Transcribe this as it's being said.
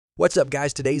What's up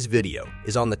guys, today's video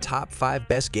is on the top 5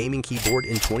 best gaming keyboard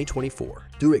in 2024.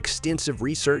 Through extensive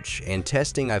research and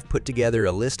testing, I've put together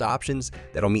a list of options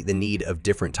that'll meet the need of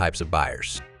different types of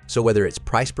buyers. So whether it's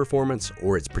price performance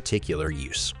or its particular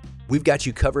use, we've got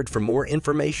you covered. For more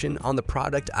information on the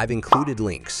product, I've included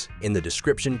links in the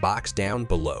description box down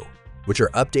below, which are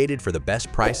updated for the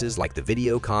best prices. Like the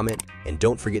video, comment, and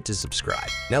don't forget to subscribe.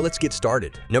 Now let's get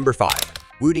started. Number 5.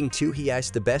 Wooting 2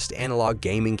 Heis, the best analog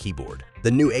gaming keyboard. The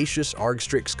new Asus ROG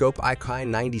Strix Scope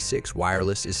iKai96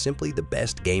 Wireless is simply the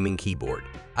best gaming keyboard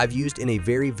I've used in a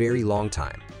very long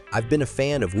time. I've been a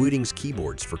fan of Wooting's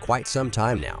keyboards for quite some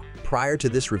time now. Prior to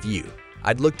this review,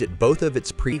 I'd looked at both of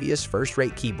its previous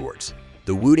first-rate keyboards,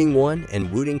 the Wooting 1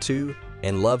 and Wooting 2,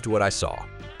 and loved what I saw.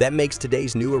 That makes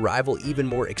today's new arrival even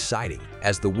more exciting,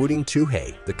 as the Wooting 2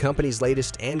 Heis, the company's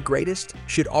latest and greatest,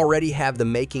 should already have the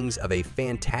makings of a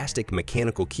fantastic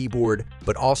mechanical keyboard,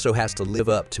 but also has to live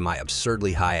up to my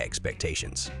absurdly high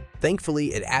expectations.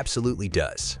 Thankfully, it absolutely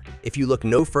does. If you look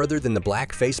no further than the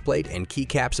black faceplate and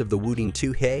keycaps of the Wooting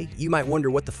 2 Heis, you might wonder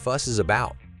what the fuss is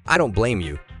about. I don't blame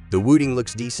you. The Wooting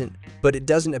looks decent, but it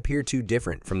doesn't appear too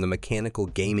different from the mechanical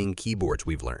gaming keyboards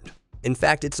we've learned. In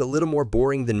fact, it's a little more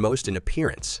boring than most in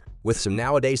appearance, with some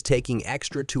nowadays taking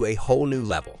extra to a whole new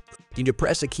level. You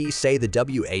depress a key, say the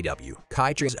WAW,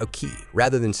 triggers a key,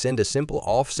 rather than send a simple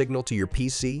off signal to your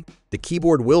PC, the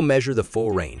keyboard will measure the full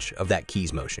range of that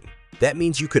key's motion. That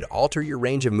means you could alter your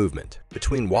range of movement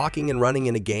between walking and running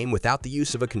in a game without the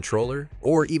use of a controller,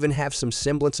 or even have some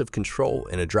semblance of control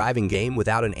in a driving game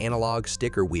without an analog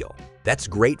stick or wheel. That's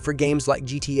great for games like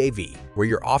GTA V, where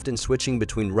you're often switching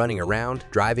between running around,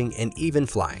 driving, and even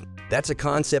flying. That's a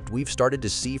concept we've started to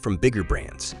see from bigger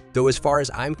brands. Though as far as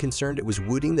I'm concerned, it was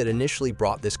Wooting that initially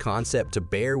brought this concept to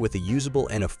bear with a usable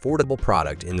and affordable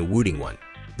product in the Wooting 1.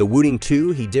 The Wooting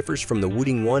 2 Heis differs from the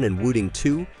Wooting 1 and Wooting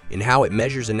 2 in how it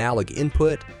measures analog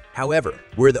input. However,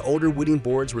 where the older Wooting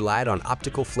boards relied on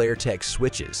optical FlareTech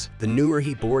switches, the newer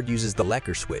Heis board uses the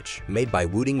Lecker switch, made by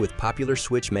Wooting with popular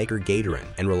switch maker Gateron,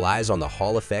 and relies on the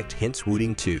Hall effect, hence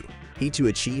Wooting 2 Heis, to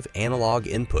achieve analog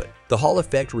input. The Hall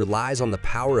effect relies on the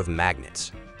power of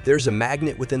magnets. There's a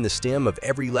magnet within the stem of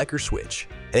every Lecker switch,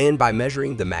 and by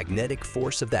measuring the magnetic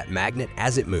force of that magnet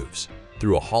as it moves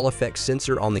through a Hall effect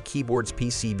sensor on the keyboard's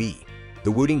PCB,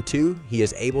 the Wooting 2 Heis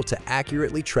is able to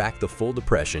accurately track the full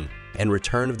depression and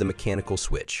return of the mechanical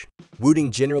switch.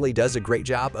 Wooting generally does a great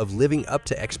job of living up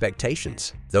to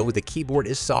expectations, though the keyboard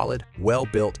is solid,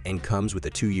 well-built, and comes with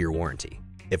a 2-year warranty.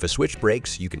 If a switch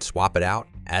breaks, you can swap it out,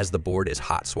 as the board is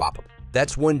hot swappable.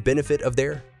 That's one benefit of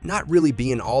there not really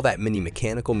being all that many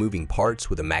mechanical moving parts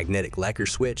with a magnetic Lecker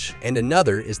switch, and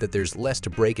another is that there's less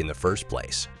to break in the first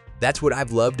place. That's what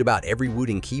I've loved about every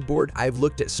Wooting keyboard I've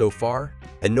looked at so far,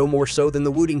 and no more so than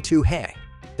the Wooting 2 Heis.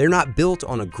 They're not built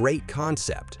on a great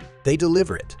concept, they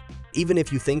deliver it. Even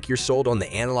if you think you're sold on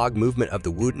the analog movement of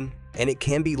the Wooting, and it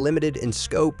can be limited in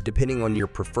scope depending on your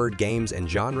preferred games and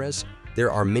genres,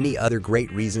 there are many other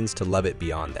great reasons to love it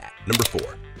beyond that. Number 4.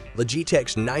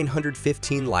 Logitech's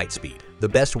 915 Lightspeed, the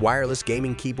best wireless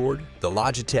gaming keyboard. The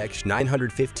Logitech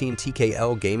 915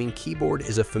 TKL gaming keyboard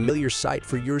is a familiar sight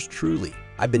for yours truly.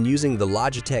 I've been using the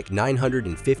Logitech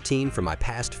 915 for my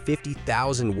past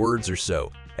 50,000 words or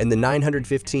so, and the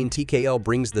 915 TKL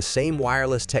brings the same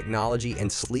wireless technology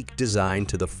and sleek design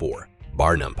to the fore,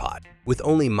 bar none. With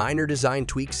only minor design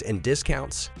tweaks and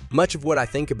discounts, much of what I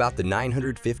think about the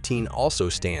 915 also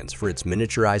stands for its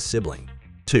miniaturized sibling.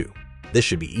 2. This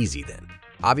should be easy then.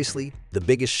 Obviously, the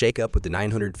biggest shakeup with the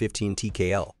 915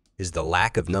 TKL is the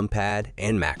lack of numpad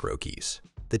and macro keys.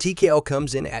 The TKL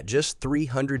comes in at just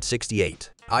 $368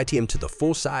 ITM to the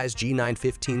full-size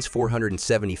G915's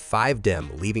 475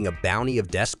 DEM, leaving a bounty of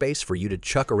desk space for you to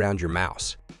chuck around your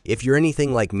mouse. If you're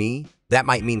anything like me, that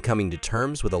might mean coming to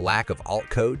terms with a lack of alt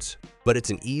codes, but it's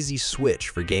an easy switch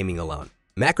for gaming alone.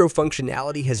 Macro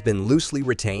functionality has been loosely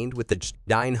retained with the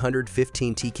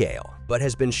 915 TKL, but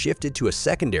has been shifted to a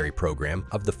secondary program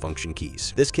of the function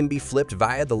keys. This can be flipped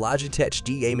via the Logitech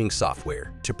G-Aiming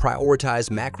software to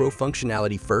prioritize macro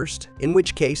functionality first, in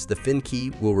which case the Fin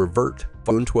key will revert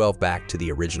Phone 12 back to the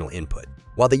original input,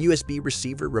 while the USB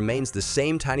receiver remains the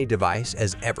same tiny device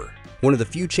as ever. One of the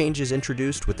few changes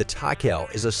introduced with the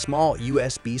TKL is a small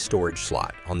USB storage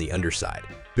slot on the underside,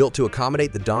 built to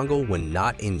accommodate the dongle when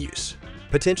not in use.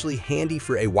 Potentially handy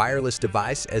for a wireless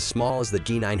device as small as the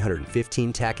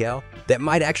G915 TKL that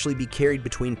might actually be carried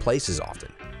between places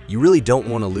often. You really don't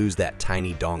want to lose that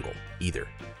tiny dongle either.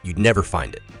 You'd never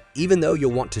find it. Even though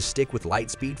you'll want to stick with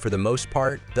Lightspeed for the most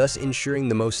part, thus ensuring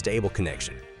the most stable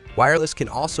connection. Wireless can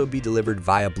also be delivered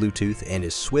via Bluetooth and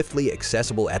is swiftly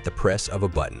accessible at the press of a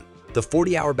button. The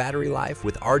 40-hour battery life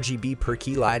with RGB per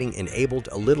key lighting enabled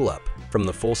a little up from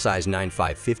the full-size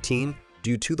 9515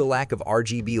 due to the lack of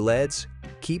RGB LEDs,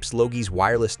 keeps Logi's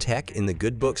wireless tech in the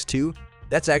good books too.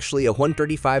 That's actually a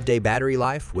 135-day battery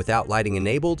life without lighting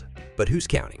enabled, but who's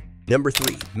counting? Number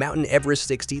 3, Mountain Everest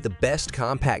 60, the best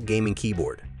compact gaming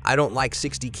keyboard. I don't like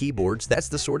 60 keyboards. That's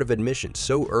the sort of admission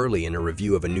so early in a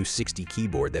review of a new 60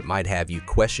 keyboard that might have you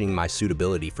questioning my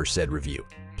suitability for said review.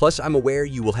 Plus, I'm aware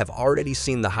you will have already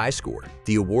seen the high score,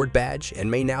 the award badge, and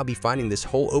may now be finding this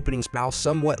whole opening spell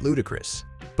somewhat ludicrous.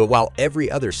 But while every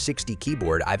other 60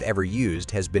 keyboard I've ever used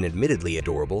has been admittedly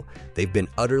adorable, they've been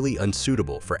utterly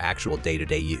unsuitable for actual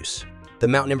day-to-day use. The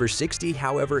Mountain Everest 60,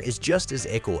 however, is just as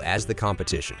equal as the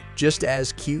competition, just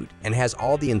as cute, and has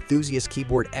all the enthusiast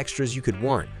keyboard extras you could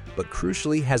want, but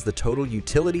crucially has the total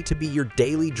utility to be your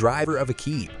daily driver of a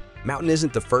key. Mountain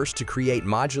isn't the first to create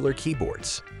modular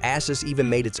keyboards. Asus even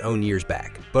made its own years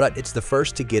back, but it's the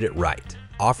first to get it right,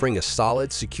 offering a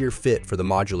solid, secure fit for the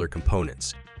modular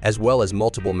components, as well as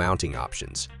multiple mounting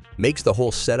options. Makes the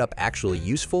whole setup actually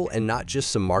useful and not just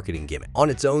some marketing gimmick.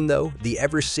 On its own though, the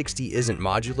Everest 60 isn't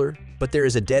modular, but there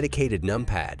is a dedicated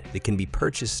numpad that can be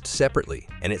purchased separately,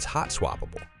 and it's hot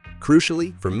swappable.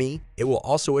 Crucially, for me, it will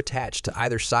also attach to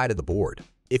either side of the board.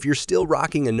 If you're still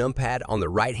rocking a numpad on the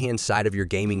right-hand side of your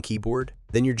gaming keyboard,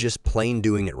 then you're just plain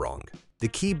doing it wrong. The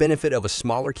key benefit of a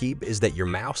smaller key is that your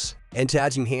mouse and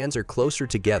touching hands are closer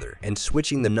together, and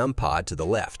switching the numpad to the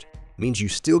left means you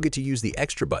still get to use the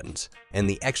extra buttons and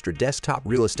the extra desktop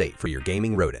real estate for your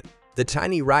gaming rodent. The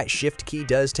tiny right shift key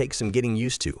does take some getting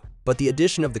used to, but the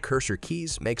addition of the cursor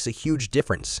keys makes a huge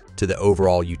difference to the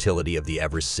overall utility of the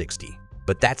Everest 60.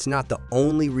 But that's not the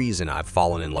only reason I've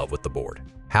fallen in love with the board.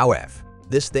 However,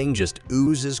 this thing just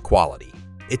oozes quality.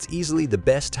 It's easily the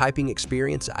best typing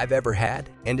experience I've ever had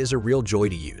and is a real joy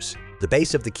to use. The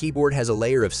base of the keyboard has a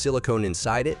layer of silicone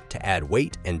inside it to add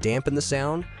weight and dampen the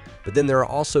sound, but then there are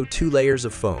also 2 layers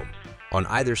of foam on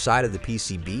either side of the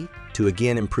PCB to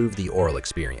again improve the oral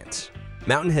experience.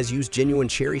 Mountain has used genuine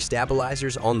cherry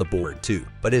stabilizers on the board too,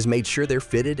 but has made sure they're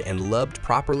fitted and lubbed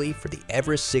properly for the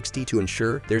Everest 60 to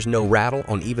ensure there's no rattle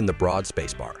on even the broad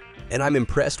spacebar. And I'm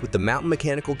impressed with the Mountain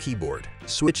mechanical keyboard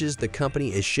switches the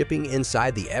company is shipping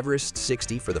inside the Everest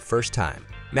 60 for the first time.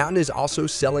 Mountain is also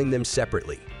selling them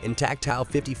separately, in tactile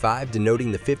 55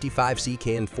 denoting the 55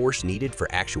 secant force needed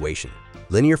for actuation,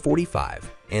 linear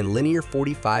 45, and linear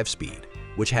 45 speed,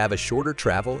 which have a shorter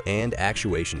travel and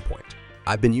actuation point.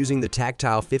 I've been using the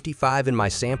tactile 55 in my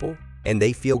sample, and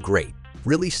they feel great.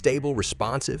 Really stable,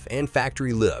 responsive, and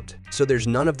factory lived, so there's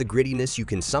none of the grittiness you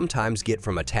can sometimes get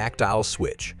from a tactile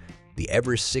switch. The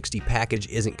Everest 60 package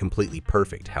isn't completely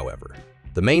perfect, however.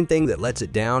 The main thing that lets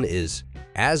it down is,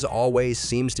 as always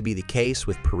seems to be the case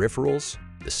with peripherals,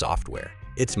 the software.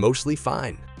 It's mostly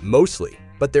fine,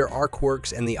 but there are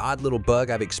quirks and the odd little bug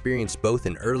I've experienced both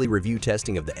in early review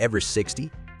testing of the Everest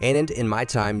 60 and in my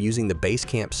time using the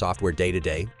Basecamp software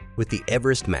day-to-day with the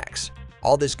Everest Max.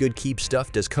 All this good keep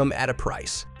stuff does come at a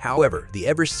price. However, the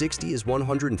Everest 60 is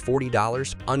 $140,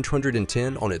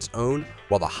 $110 on its own,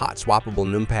 while the hot swappable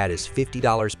numpad is $50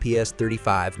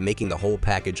 PS35, making the whole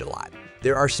package a lot.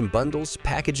 There are some bundles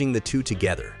packaging the two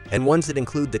together, and ones that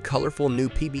include the colorful new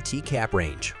PBT cap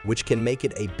range, which can make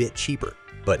it a bit cheaper,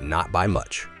 but not by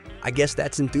much. I guess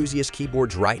that's enthusiast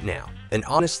keyboards right now, and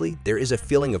honestly, there is a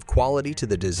feeling of quality to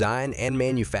the design and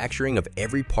manufacturing of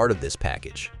every part of this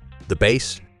package. The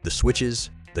base, the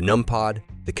switches, the numpad,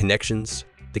 the connections,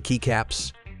 the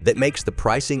keycaps, that makes the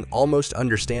pricing almost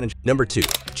understandable. Number 2,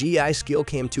 GI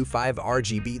Skillcam 25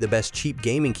 RGB, the best cheap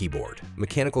gaming keyboard.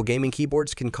 Mechanical gaming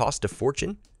keyboards can cost a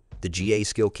fortune. The GA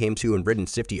Skillcam 2 and Ridden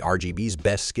 50 RGB's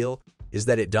best skill is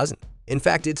that it doesn't. In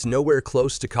fact, it's nowhere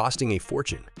close to costing a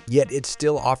fortune, yet it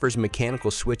still offers mechanical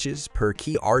switches per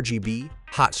key RGB,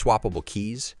 hot swappable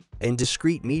keys, and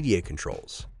discrete media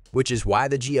controls, which is why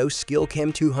the GO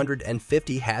Skillcam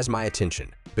 250 has my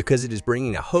attention, because it is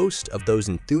bringing a host of those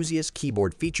enthusiast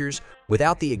keyboard features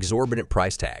without the exorbitant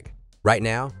price tag. Right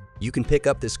now, you can pick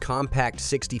up this compact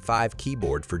 65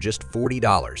 keyboard for just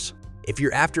 $40. If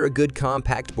you're after a good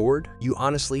compact board, you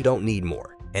honestly don't need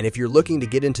more. And if you're looking to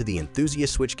get into the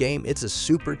enthusiast switch game, it's a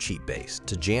super cheap base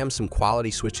to jam some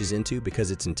quality switches into because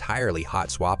it's entirely hot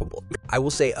swappable. I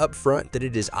will say up front that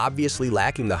it is obviously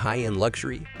lacking the high-end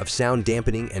luxury of sound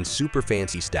dampening and super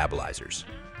fancy stabilizers.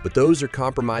 But those are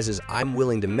compromises I'm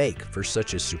willing to make for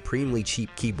such a supremely cheap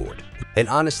keyboard. And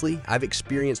honestly, I've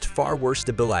experienced far worse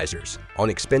stabilizers on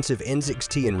expensive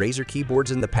NZXT and Razer keyboards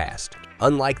in the past,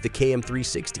 unlike the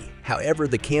KM360. However,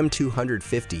 the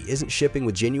KM250 isn't shipping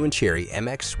with genuine Cherry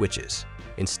MX switches.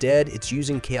 Instead, it's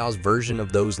using KAO's version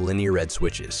of those linear red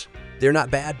switches. They're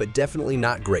not bad, but definitely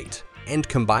not great. And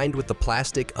combined with the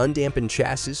plastic, undampened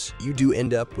chassis, you do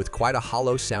end up with quite a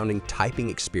hollow-sounding typing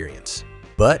experience.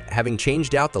 But having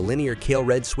changed out the linear Kailh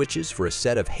Red switches for a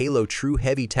set of Halo True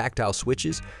Heavy tactile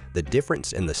switches, the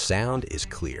difference in the sound is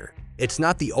clear. It's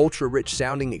not the ultra-rich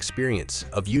sounding experience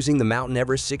of using the Mountain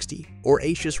Everest 60 or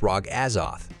Asus ROG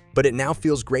Azoth, but it now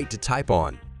feels great to type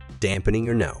on, dampening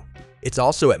or no. It's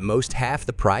also at most half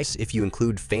the price if you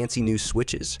include fancy new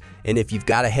switches, and if you've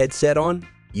got a headset on,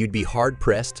 you'd be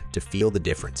hard-pressed to feel the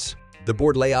difference. The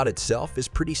board layout itself is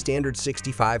pretty standard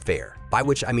 65 fare, by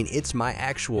which I mean it's my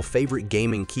actual favorite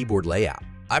gaming keyboard layout.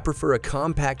 I prefer a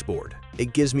compact board.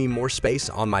 It gives me more space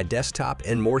on my desktop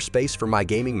and more space for my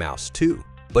gaming mouse too.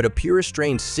 But a pure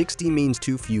restrained 60 means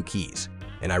too few keys,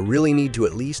 and I really need to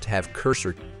at least have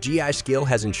cursor. GI Skill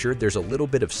has ensured there's a little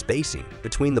bit of spacing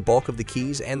between the bulk of the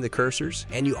keys and the cursors,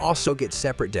 and you also get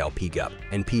separate Del P-Up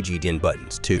and PG-DIN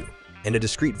buttons too, and a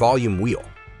discrete volume wheel.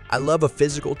 I love a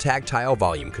physical tactile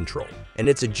volume control, and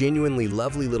it's a genuinely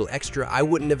lovely little extra I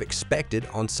wouldn't have expected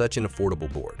on such an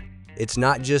affordable board. It's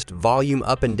not just volume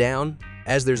up and down,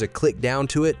 as there's a click down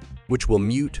to it, which will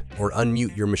mute or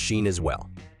unmute your machine as well.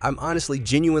 I'm honestly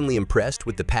genuinely impressed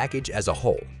with the package as a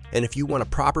whole, and if you want a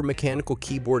proper mechanical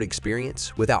keyboard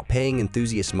experience without paying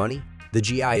enthusiast money, the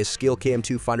GI Skill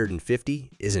KM250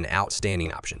 is an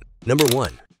outstanding option. Number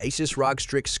 1. Asus ROG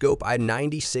Strix Scope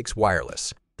i96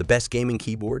 Wireless. The best gaming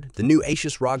keyboard, the new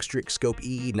Asus ROG Strix Scope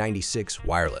EE96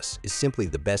 Wireless is simply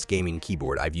the best gaming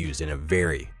keyboard I've used in a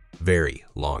very, very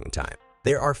long time.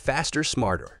 There are faster,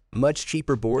 smarter, much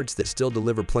cheaper boards that still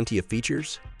deliver plenty of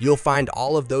features. You'll find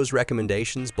all of those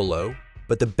recommendations below,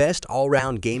 but the best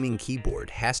all-round gaming keyboard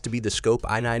has to be the Scope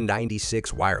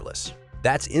i96 Wireless.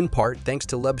 That's in part thanks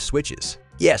to Lube switches.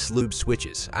 Yes, Lube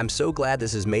switches. I'm so glad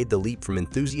this has made the leap from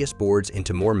enthusiast boards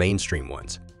into more mainstream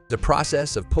ones. The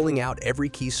process of pulling out every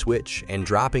key switch and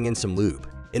dropping in some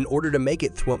lube in order to make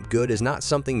it thwomp good is not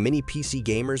something many PC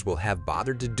gamers will have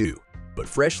bothered to do. But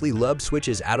freshly Lube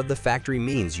switches out of the factory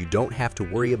means you don't have to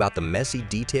worry about the messy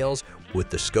details with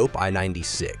the Scope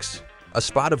i96. A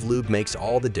spot of lube makes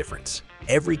all the difference.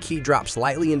 Every key drops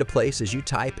lightly into place as you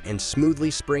type and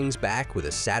smoothly springs back with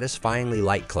a satisfyingly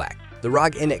light clack. The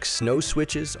ROG NX Snow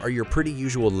switches are your pretty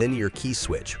usual linear key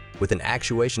switch with an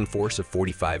actuation force of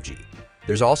 45G.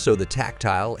 There's also the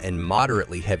tactile and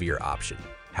moderately heavier option.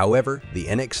 However, the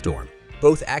NX Storm.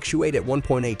 Both actuate at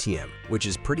 1.8 TM, which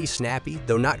is pretty snappy,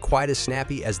 though not quite as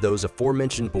snappy as those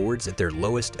aforementioned boards at their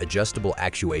lowest adjustable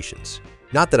actuations.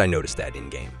 Not that I noticed that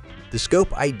in-game. The Scope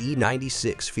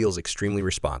i96 feels extremely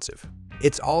responsive.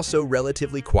 It's also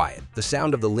relatively quiet. The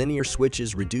sound of the linear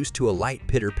switches reduced to a light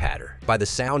pitter-patter by the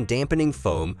sound-dampening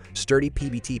foam, sturdy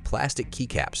PBT plastic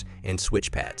keycaps, and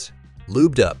switch pads.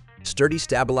 Lubed up, sturdy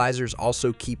stabilizers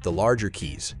also keep the larger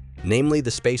keys, namely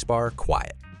the spacebar,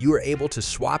 quiet. You are able to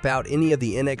swap out any of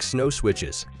the NX Snow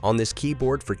switches on this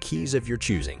keyboard for keys of your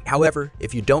choosing. However,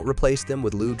 if you don't replace them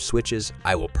with lubed switches,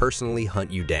 I will personally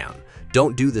hunt you down.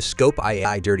 Don't do the Scope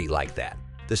II dirty like that.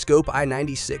 The Scope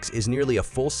i96 is nearly a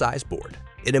full-size board.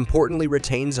 It importantly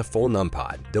retains a full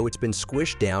numpad, though it's been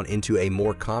squished down into a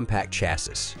more compact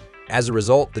chassis. As a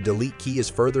result, the delete key is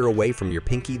further away from your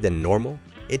pinky than normal.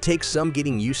 It takes some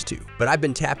getting used to, but I've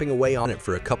been tapping away on it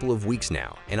for a couple of weeks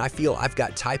now, and I feel I've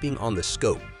got typing on the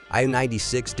Scope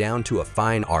i96 down to a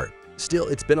fine art. Still,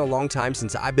 it's been a long time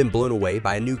since I've been blown away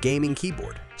by a new gaming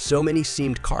keyboard. So many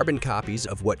seemed carbon copies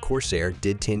of what Corsair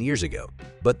did 10 years ago,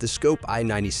 but the Scope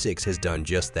i96 has done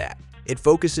just that. It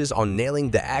focuses on nailing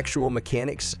the actual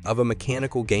mechanics of a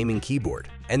mechanical gaming keyboard,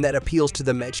 and that appeals to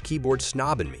the Mech keyboard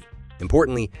snob in me.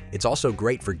 Importantly, it's also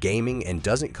great for gaming and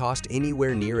doesn't cost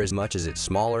anywhere near as much as its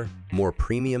smaller, more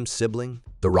premium sibling,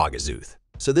 the ROG Azoth.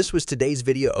 So this was today's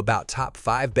video about top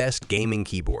 5 best gaming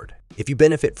keyboard. If you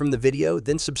benefit from the video,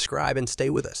 then subscribe and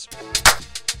stay with us.